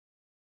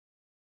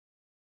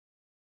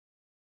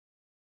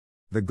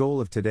The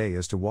goal of today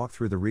is to walk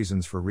through the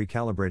reasons for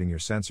recalibrating your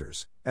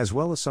sensors, as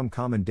well as some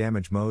common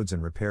damage modes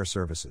and repair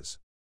services.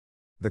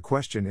 The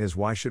question is,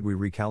 why should we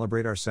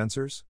recalibrate our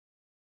sensors?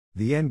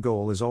 The end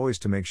goal is always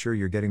to make sure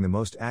you're getting the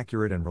most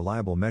accurate and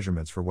reliable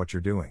measurements for what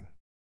you're doing.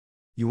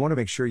 You want to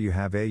make sure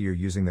you're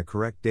using the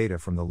correct data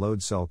from the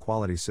load cell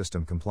quality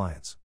system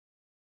compliance.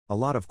 A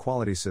lot of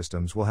quality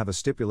systems will have a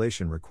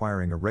stipulation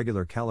requiring a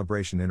regular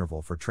calibration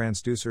interval for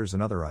transducers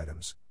and other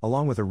items,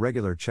 along with a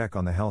regular check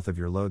on the health of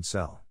your load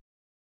cell.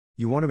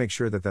 You want to make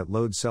sure that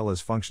load cell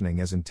is functioning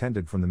as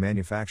intended from the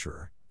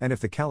manufacturer, and if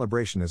the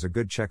calibration is a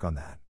good check on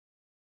that.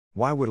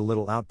 Why would a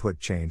little output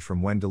change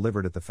from when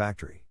delivered at the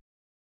factory?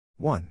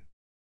 1.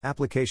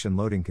 Application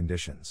loading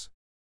conditions.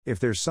 If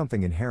there's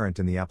something inherent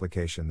in the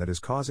application that is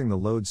causing the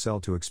load cell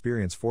to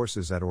experience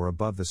forces at or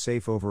above the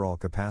safe overall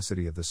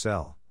capacity of the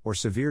cell, or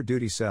severe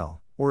duty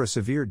cell, or a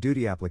severe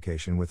duty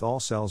application with all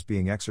cells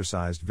being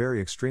exercised very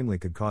extremely,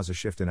 could cause a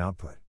shift in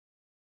output.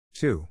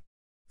 2.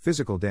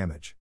 Physical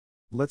damage.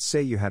 Let's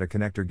say you had a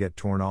connector get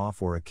torn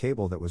off or a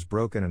cable that was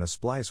broken and a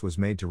splice was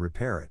made to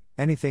repair it.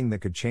 Anything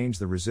that could change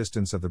the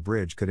resistance of the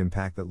bridge could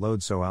impact that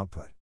load cell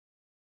output.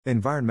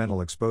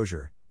 Environmental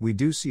exposure. We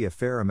do see a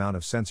fair amount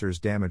of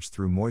sensors damaged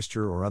through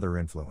moisture or other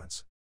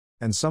influence.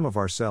 And some of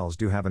our cells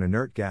do have an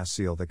inert gas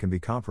seal that can be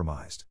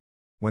compromised.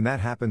 When that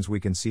happens, we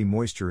can see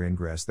moisture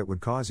ingress that would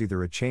cause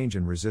either a change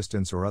in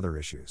resistance or other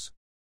issues.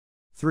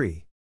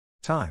 3.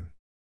 Time.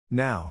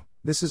 Now,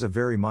 this is a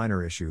very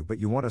minor issue, but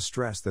you want to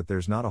stress that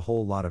there's not a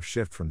whole lot of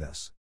shift from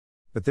this.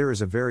 But there is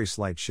a very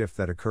slight shift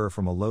that occur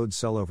from a load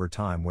cell over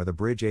time where the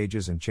bridge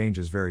ages and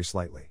changes very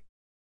slightly.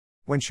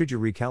 When should you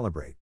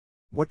recalibrate?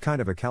 What kind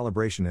of a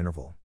calibration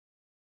interval?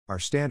 Our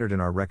standard and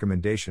our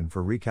recommendation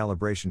for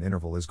recalibration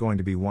interval is going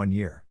to be 1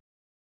 year.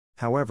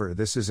 However,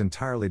 this is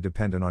entirely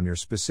dependent on your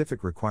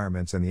specific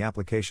requirements and the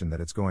application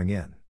that it's going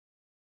in.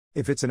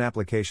 If it's an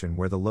application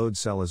where the load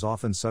cell is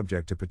often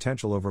subject to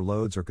potential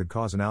overloads or could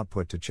cause an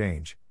output to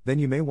change, then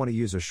you may want to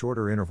use a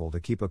shorter interval to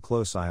keep a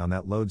close eye on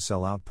that load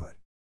cell output.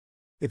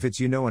 If it's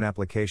an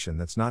application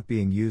that's not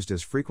being used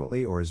as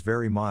frequently or is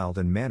very mild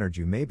and mannered,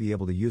 you may be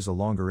able to use a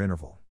longer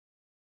interval.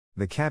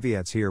 The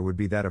caveats here would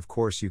be that of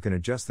course you can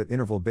adjust that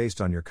interval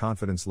based on your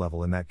confidence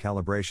level in that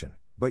calibration,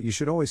 but you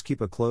should always keep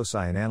a close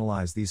eye and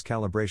analyze these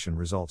calibration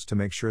results to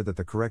make sure that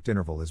the correct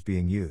interval is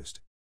being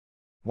used.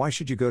 Why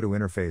should you go to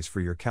Interface for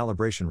your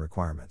calibration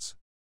requirements?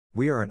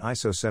 We are an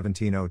ISO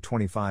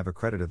 17025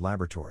 accredited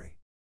laboratory.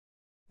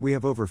 We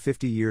have over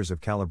 50 years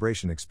of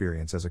calibration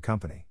experience as a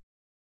company.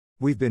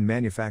 We've been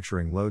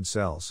manufacturing load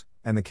cells,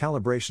 and the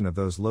calibration of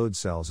those load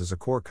cells is a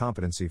core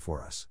competency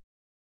for us.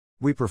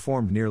 We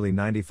performed nearly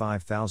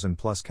 95,000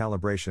 plus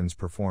calibrations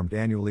performed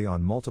annually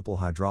on multiple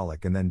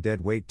hydraulic and then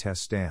dead weight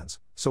test stands,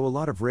 so a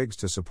lot of rigs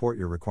to support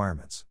your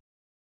requirements.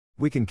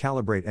 We can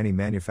calibrate any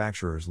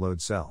manufacturer's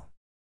load cell.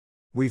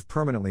 We've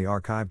permanently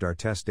archived our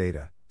test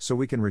data, so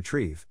we can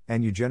retrieve,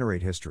 and you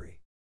generate history.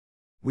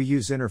 We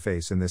use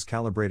Interface in this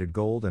calibrated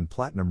gold and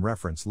platinum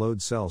reference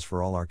load cells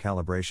for all our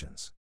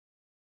calibrations.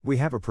 We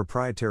have a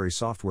proprietary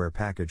software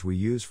package we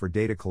use for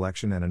data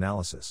collection and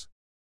analysis.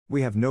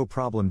 We have no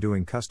problem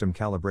doing custom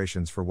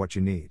calibrations for what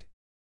you need.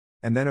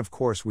 And then of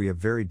course we have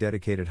very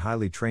dedicated,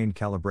 highly trained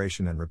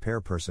calibration and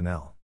repair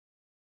personnel.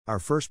 Our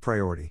first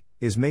priority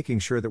is making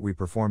sure that we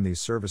perform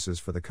these services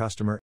for the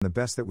customer the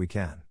best that we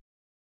can.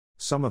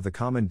 Some of the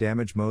common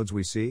damage modes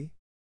we see?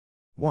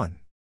 1.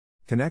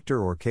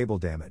 Connector or cable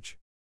damage.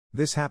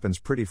 This happens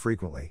pretty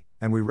frequently,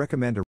 and we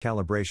recommend a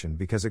calibration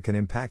because it can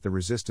impact the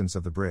resistance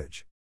of the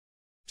bridge.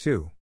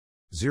 2.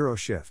 Zero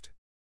shift.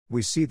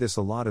 We see this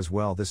a lot as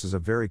well. This is a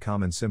very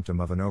common symptom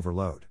of an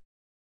overload.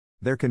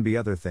 There can be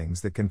other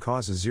things that can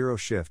cause a zero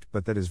shift,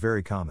 but that is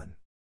very common.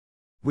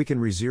 We can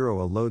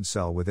re-zero a load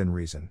cell within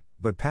reason,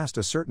 but past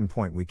a certain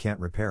point we can't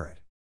repair it.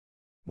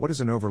 What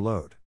is an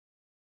overload?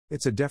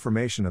 It's a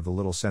deformation of the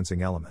little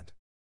sensing element.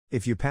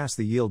 If you pass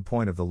the yield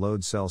point of the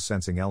load cell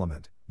sensing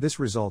element, this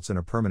results in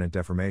a permanent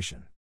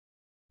deformation.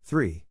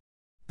 3.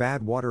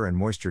 Bad water and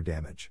moisture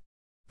damage.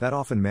 That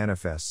often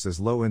manifests as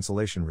low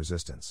insulation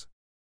resistance.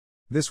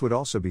 This would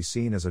also be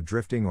seen as a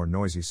drifting or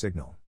noisy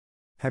signal.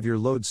 Have your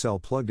load cell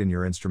plugged in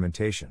your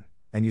instrumentation,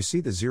 and you see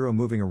the zero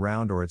moving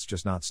around or it's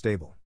just not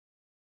stable.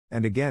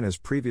 And again, as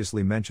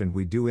previously mentioned,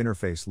 we do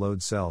Interface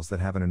load cells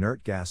that have an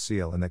inert gas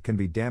seal and that can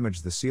be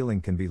damaged. The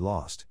sealing can be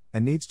lost,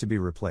 and needs to be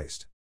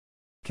replaced.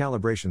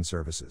 Calibration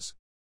services.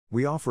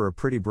 We offer a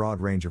pretty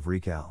broad range of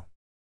recal.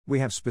 We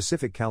have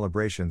specific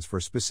calibrations for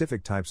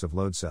specific types of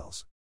load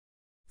cells.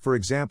 For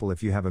example,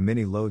 if you have a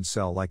mini load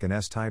cell like an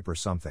S-type or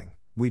something,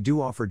 we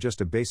do offer just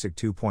a basic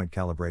 2-point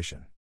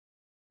calibration.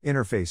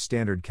 Interface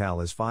standard cal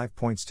is 5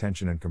 points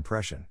tension and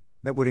compression.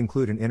 That would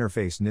include an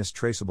Interface NIST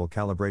traceable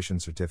calibration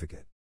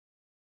certificate.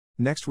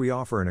 Next, we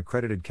offer an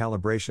accredited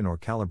calibration or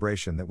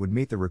calibration that would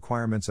meet the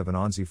requirements of an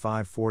ONSI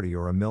 540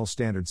 or a MIL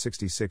standard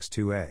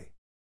 662A.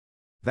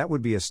 That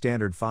would be a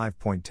standard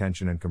 5-point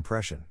tension and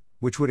compression,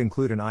 which would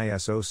include an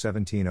ISO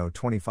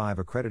 17025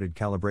 accredited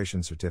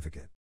calibration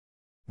certificate.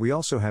 We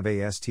also have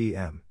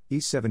ASTM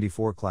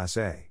E74 Class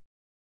A.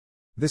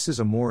 This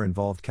is a more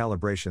involved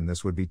calibration.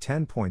 This would be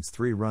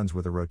 10.3 runs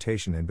with a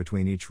rotation in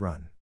between each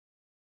run.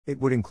 It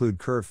would include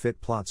curve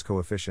fit plots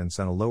coefficients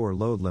and a lower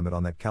load limit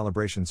on that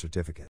calibration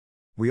certificate.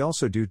 We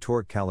also do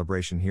torque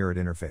calibration here at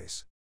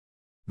Interface.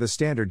 The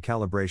standard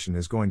calibration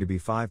is going to be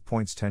 5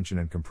 points tension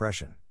and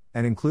compression,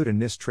 and include a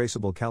NIST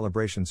traceable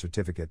calibration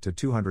certificate to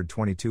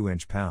 222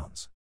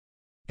 inch-pounds.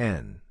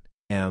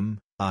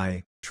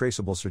 I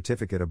traceable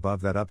certificate above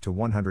that up to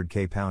 100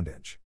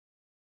 kPa-inch.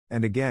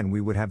 And again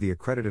we would have the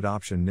accredited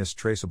option NIST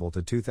traceable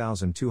to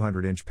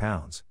 2,200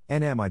 inch-pounds,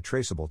 NMI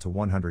traceable to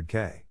 100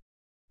 K.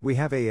 We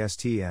have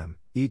ASTM,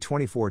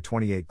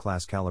 E2428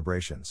 class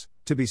calibrations,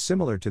 to be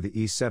similar to the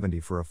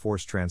E70 for a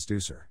force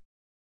transducer.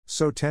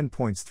 So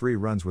 10.3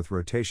 runs with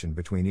rotation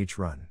between each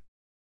run.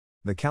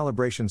 The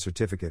calibration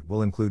certificate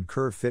will include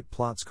curve fit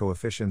plots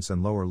coefficients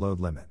and lower load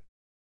limit.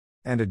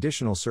 And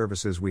additional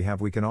services we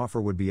can offer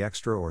would be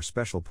extra or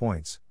special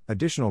points,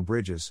 additional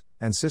bridges,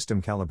 and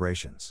system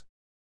calibrations.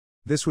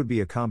 This would be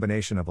a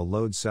combination of a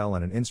load cell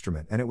and an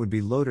instrument, and it would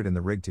be loaded in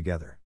the rig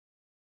together.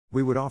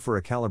 We would offer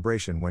a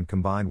calibration when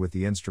combined with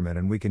the instrument,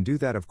 and we can do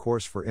that of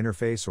course for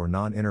interface or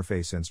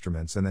non-interface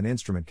instruments, and then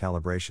instrument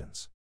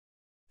calibrations.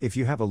 If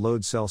you have a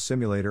load cell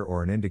simulator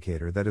or an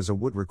indicator that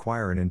would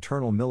require an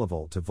internal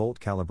millivolt to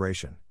volt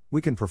calibration,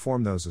 we can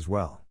perform those as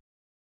well.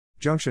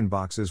 Junction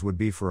boxes would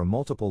be for a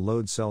multiple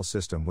load cell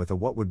system with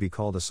what would be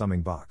called a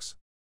summing box.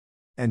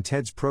 And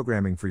TEDS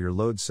programming for your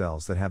load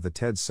cells that have the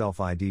TEDS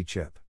self-ID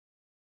chip.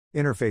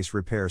 Interface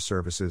repair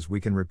services,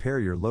 we can repair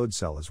your load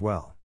cell as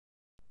well.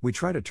 We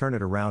try to turn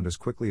it around as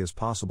quickly as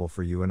possible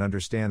for you and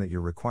understand that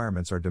your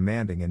requirements are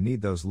demanding and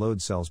need those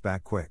load cells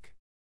back quick.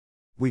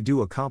 We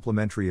do a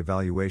complimentary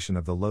evaluation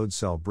of the load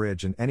cell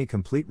bridge and any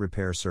complete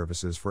repair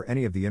services for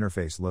any of the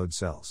interface load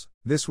cells.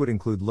 This would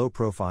include low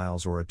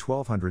profiles or a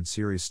 1200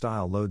 series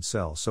style load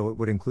cell, so it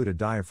would include a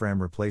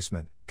diaphragm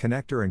replacement,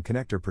 connector and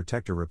connector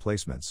protector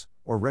replacements,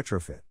 or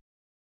retrofit.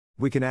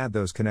 We can add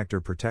those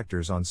connector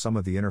protectors on some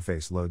of the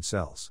interface load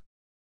cells.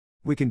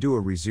 We can do a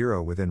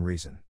re-zero within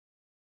reason.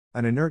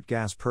 An inert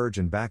gas purge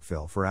and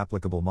backfill for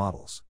applicable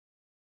models.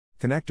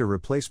 Connector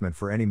replacement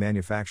for any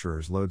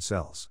manufacturer's load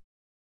cells.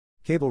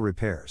 Cable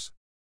repairs.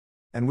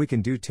 And we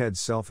can do TEDS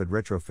self-ID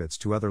retrofits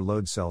to other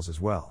load cells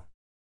as well.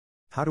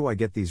 How do I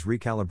get these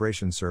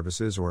recalibration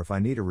services, or if I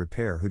need a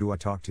repair, who do I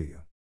talk to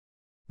you?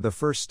 The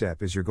first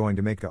step is you're going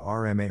to make a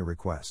RMA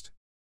request.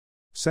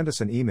 Send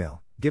us an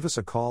email, give us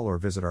a call, or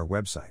visit our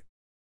website.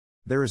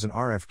 There is an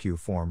RFQ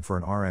form for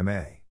an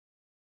RMA.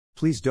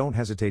 Please don't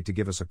hesitate to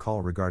give us a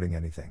call regarding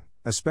anything,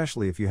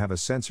 especially if you have a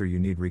sensor you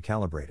need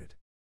recalibrated.